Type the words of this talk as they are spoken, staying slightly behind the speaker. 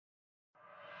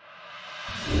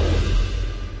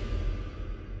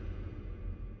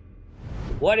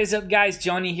What is up, guys?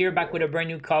 Johnny here, back with a brand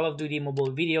new Call of Duty Mobile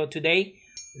video today.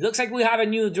 It looks like we have a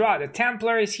new draw. The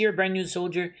Templar is here, brand new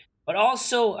soldier, but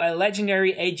also a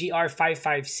legendary AGR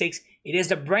 556. It is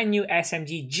the brand new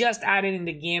SMG just added in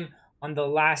the game on the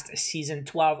last season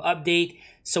 12 update.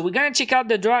 So we're gonna check out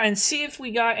the draw and see if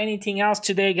we got anything else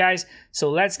today, guys.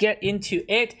 So let's get into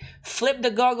it. Flip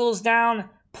the goggles down,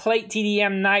 plate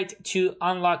TDM Knight to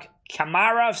unlock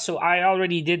Kamara. So I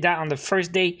already did that on the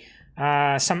first day.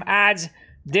 Some ads,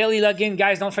 daily login,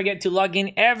 guys. Don't forget to log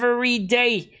in every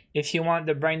day if you want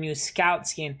the brand new scout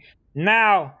skin.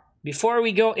 Now, before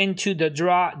we go into the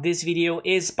draw, this video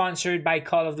is sponsored by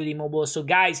Call of Duty Mobile. So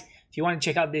guys, if you want to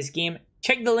check out this game,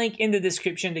 check the link in the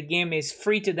description. The game is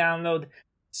free to download.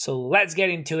 So let's get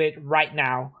into it right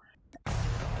now.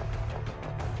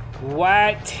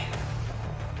 What?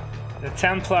 The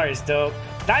Templar is dope.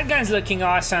 That gun's looking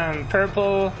awesome.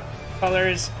 Purple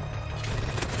colors.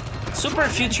 Super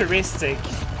futuristic.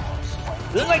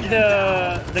 Look like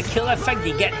the kill effect,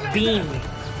 they get beamed.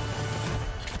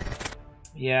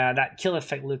 Yeah, that kill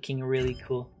effect looking really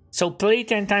cool. So play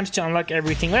 10 times to unlock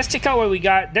everything. Let's check out what we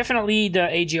got. Definitely the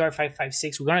AGR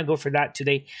 556. We're gonna go for that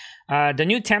today. The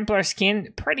new Templar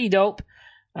skin, pretty dope.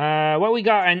 What we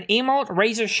got? An emote,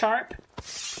 razor sharp.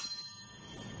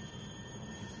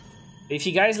 If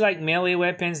you guys like melee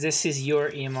weapons, this is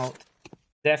your emote.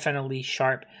 Definitely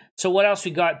sharp. So what else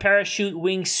we got? Parachute,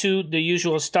 wingsuit, the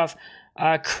usual stuff.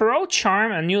 Crow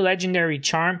charm, a new legendary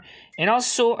charm, and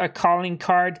also a calling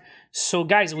card. So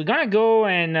guys, we're gonna go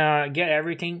and get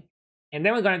everything, and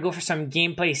then we're gonna go for some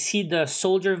gameplay, see the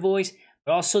soldier voice,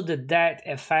 but also the death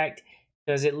effect,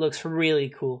 because it looks really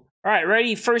cool. All right,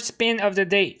 ready? First spin of the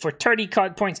day for 30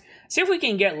 COD points. See if we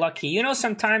can get lucky. You know,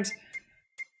 sometimes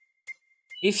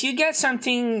if you get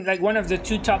something like one of the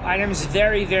two top items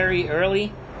very, very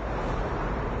early,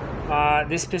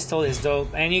 this pistol is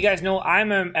dope. And you guys know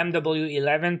I'm an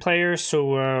MW11 player,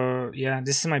 so yeah,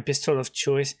 this is my pistol of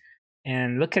choice.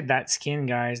 And look at that skin,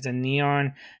 guys, the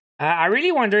neon. I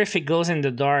really wonder if it goes in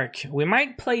the dark. We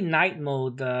might play night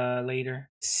mode later,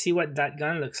 see what that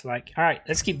gun looks like. All right,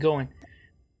 let's keep going.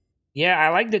 Yeah, I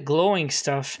like the glowing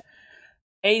stuff.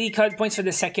 80 COD points for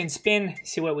the second spin.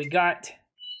 See what we got.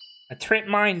 A trip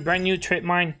mine, brand new trip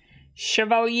mine.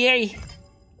 Chevalier.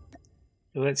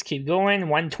 Let's keep going.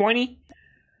 120.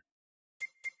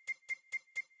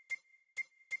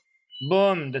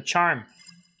 Boom, the charm.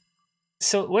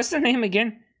 So what's the name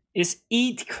again? Is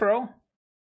Eat Crow?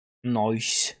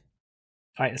 Nice.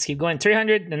 All right, let's keep going.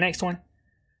 300, the next one.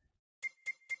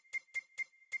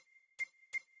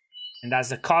 And that's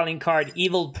the calling card,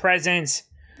 Evil Presence.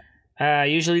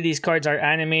 Usually these cards are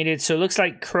animated, so it looks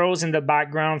like crows in the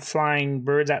background, flying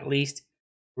birds at least.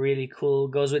 Really cool.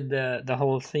 Goes with the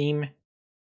whole theme.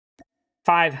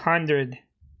 500.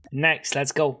 Next,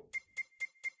 let's go.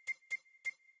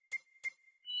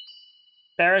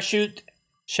 Parachute,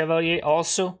 Chevalier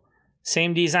also.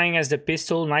 Same design as the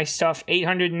pistol, nice stuff.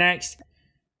 800 next.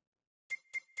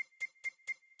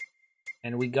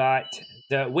 And we got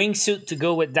the wingsuit to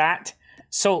go with that.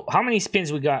 So, how many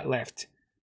spins we got left?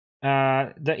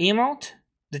 The emote,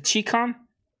 the Chicom,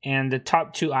 and the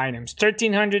top two items.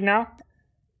 1300 now.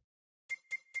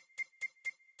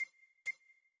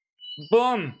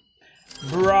 Boom!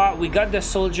 Bro, we got the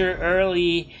soldier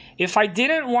early. If I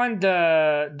didn't want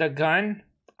the gun,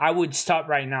 I would stop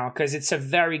right now, because it's a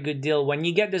very good deal. When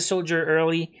you get the soldier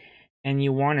early and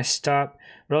you want to stop,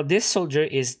 bro, this soldier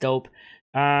is dope.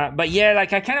 But yeah,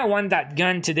 like I kind of want that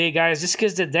gun today, guys, just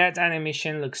because the death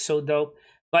animation looks so dope.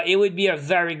 But it would be a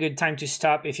very good time to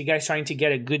stop if you guys trying to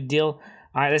get a good deal.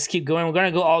 All right, let's keep going. We're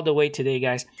gonna go all the way today,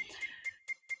 guys.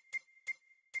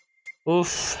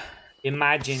 Oof,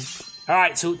 imagine. All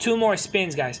right, so 2 more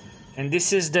spins, guys, and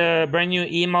this is the brand new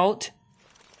emote,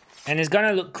 and it's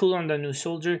gonna look cool on the new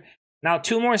soldier. Now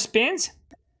 2 more spins.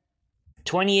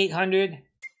 2800.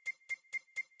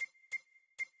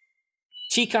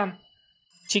 Chicom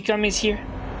is here.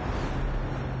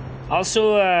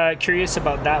 Also curious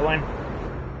about that one.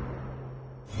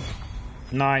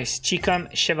 Nice.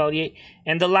 Chicom, Chevalier.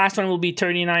 And the last one will be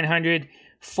 3900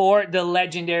 for the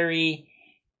legendary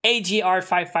AGR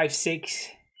 556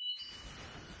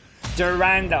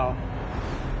 Durandal.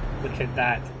 Look at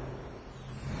that.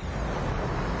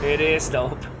 It is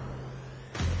dope.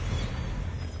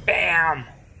 Bam!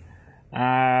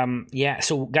 Yeah,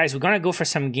 so guys, we're gonna go for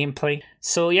some gameplay.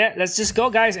 So yeah, let's just go,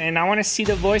 guys, and I want to see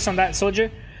the voice on that soldier.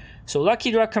 So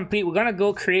lucky draw complete. We're gonna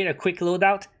go create a quick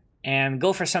loadout and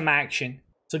go for some action.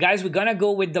 So guys, we're gonna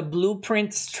go with the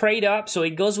blueprint straight up. So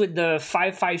it goes with the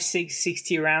 5.56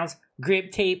 60 rounds,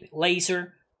 grip tape,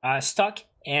 laser, stock,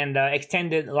 and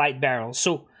extended light barrel.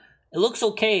 So it looks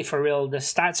okay for real. The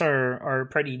stats are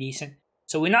pretty decent.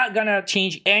 So we're not gonna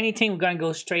change anything. We're gonna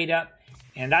go straight up.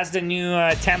 And that's the new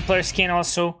Templar skin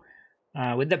also.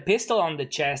 With the pistol on the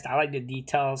chest. I like the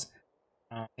details.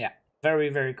 Yeah, very,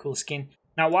 very cool skin.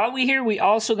 Now, while we're here, we're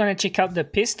also gonna check out the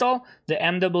pistol, the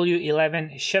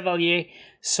MW11 Chevalier.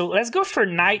 So let's go for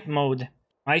night mode.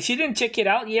 If you didn't check it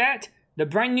out yet, the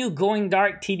brand new Going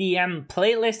Dark TDM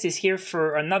playlist is here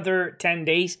for another 10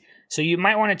 days. So you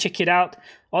might want to check it out.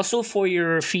 Also for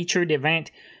your featured event.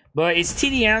 But it's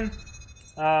TDM.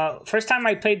 First time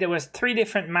I played, there was 3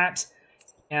 different maps.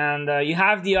 And you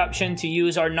have the option to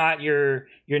use or not your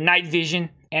night vision.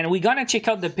 And we're gonna check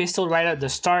out the pistol right at the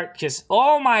start. Because,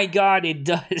 oh my god, it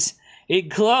does. It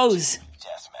glows.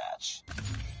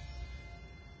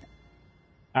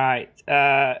 Alright,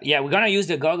 yeah, we're gonna use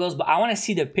the goggles, but I want to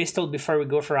see the pistol before we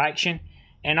go for action.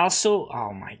 And also,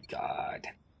 oh my god.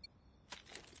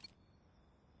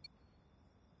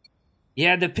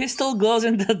 Yeah, the pistol glows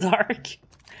in the dark.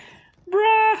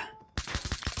 Bruh.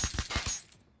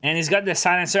 And it's got the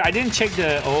silencer. I didn't check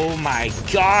the, oh my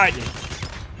god.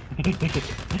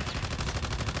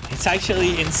 It's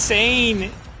actually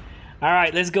insane.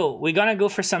 Alright, let's go. We're gonna go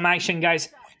for some action, guys.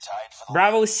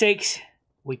 Bravo 6.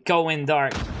 We go in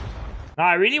dark. Now,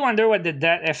 I really wonder what the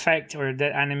death effect or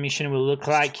that animation will look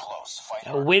like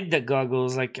with the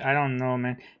goggles. Like, I don't know,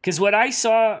 man. Because what I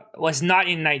saw was not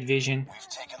in night vision.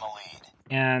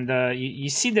 And you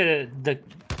see they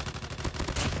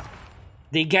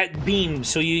get beamed.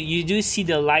 So you do see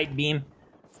the light beam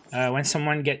when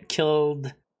someone get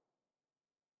killed.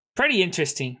 Pretty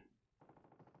interesting.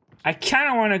 I kind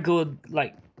of want to go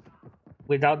like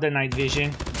without the night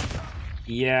vision.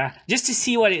 Yeah, just to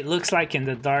see what it looks like in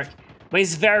the dark. But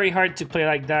it's very hard to play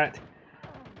like that.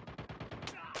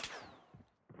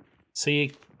 So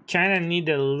you kind of need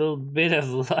a little bit of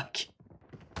luck.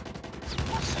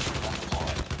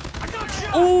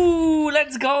 Ooh,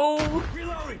 let's go!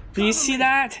 Do you see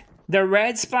that? The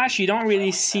red splash you don't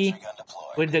really see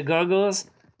with the goggles.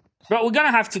 But we're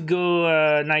gonna have to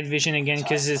go night vision again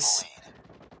because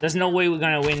there's no way we're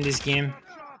gonna win this game.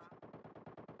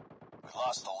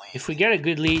 If we get a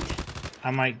good lead,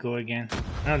 I might go again.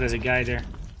 Oh, there's a guy there.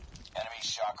 Enemy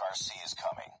shock RC is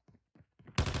coming.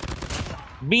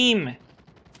 Beam!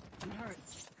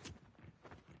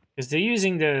 Because they're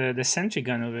using the sentry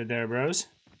gun over there, bros.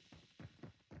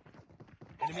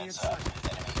 Enemy spotted.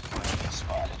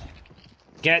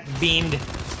 Get beamed.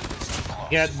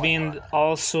 Get beamed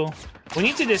also. We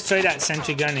need to destroy that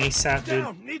sentry gun ASAP,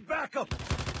 dude. Need backup.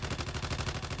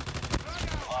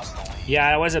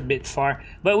 Yeah, that was a bit far,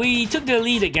 but we took the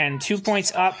lead again. 2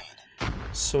 points up.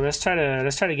 So let's try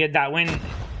to get that win.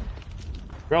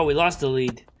 Bro, we lost the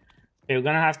lead. Okay, we're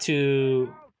gonna have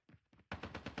to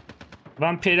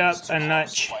bump it up a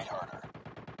notch.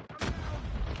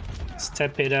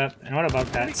 Step it up. And what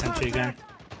about that sentry gun?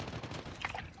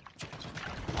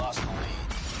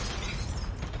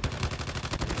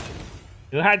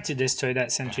 You had to destroy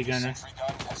that sentry gunner.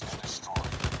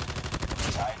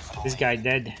 This guy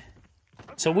dead.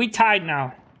 So we tied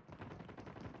now.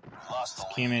 This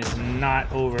game is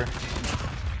not over.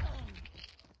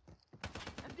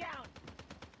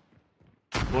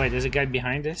 Boy, there's a guy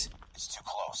behind us. It's too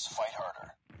close. Fight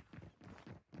harder.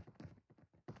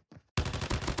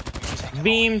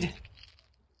 Beamed.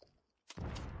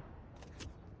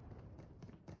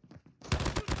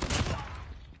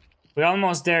 We're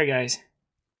almost there, guys.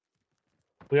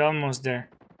 We're almost there.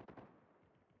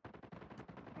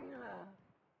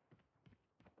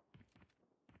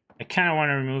 I kind of want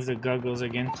to remove the goggles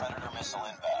again.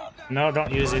 No,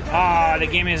 don't use it. Ah, the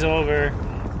game is over.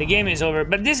 The game is over.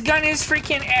 But this gun is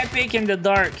freaking epic in the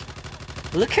dark.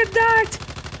 Look at that.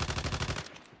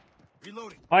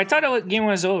 Oh, I thought the game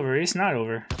was over. It's not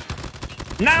over.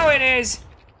 Now it is.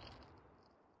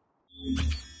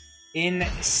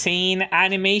 Insane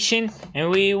animation.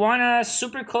 And we won a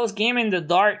super close game in the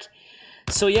dark.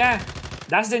 So yeah,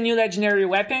 that's the new legendary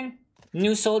weapon.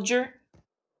 New soldier.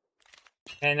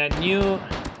 And a new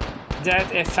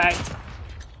death effect.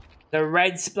 The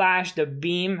red splash, the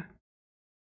beam.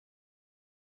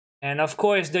 And of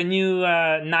course the new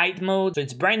night mode. So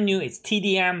it's brand new. It's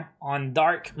TDM on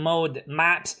dark mode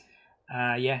maps.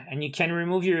 Yeah, and you can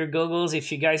remove your goggles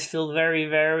if you guys feel very,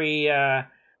 very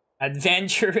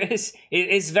adventurous.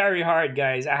 It's very hard,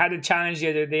 guys. I had a challenge the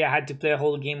other day. I had to play a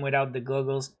whole game without the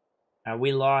goggles.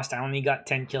 We lost. I only got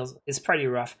 10 kills. It's pretty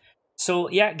rough. So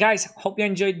yeah, guys, hope you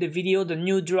enjoyed the video, the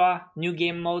new draw, new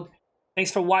game mode.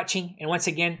 Thanks for watching. And once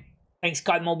again, thanks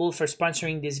COD Mobile for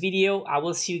sponsoring this video. I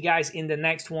will see you guys in the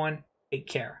next one. Take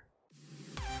care.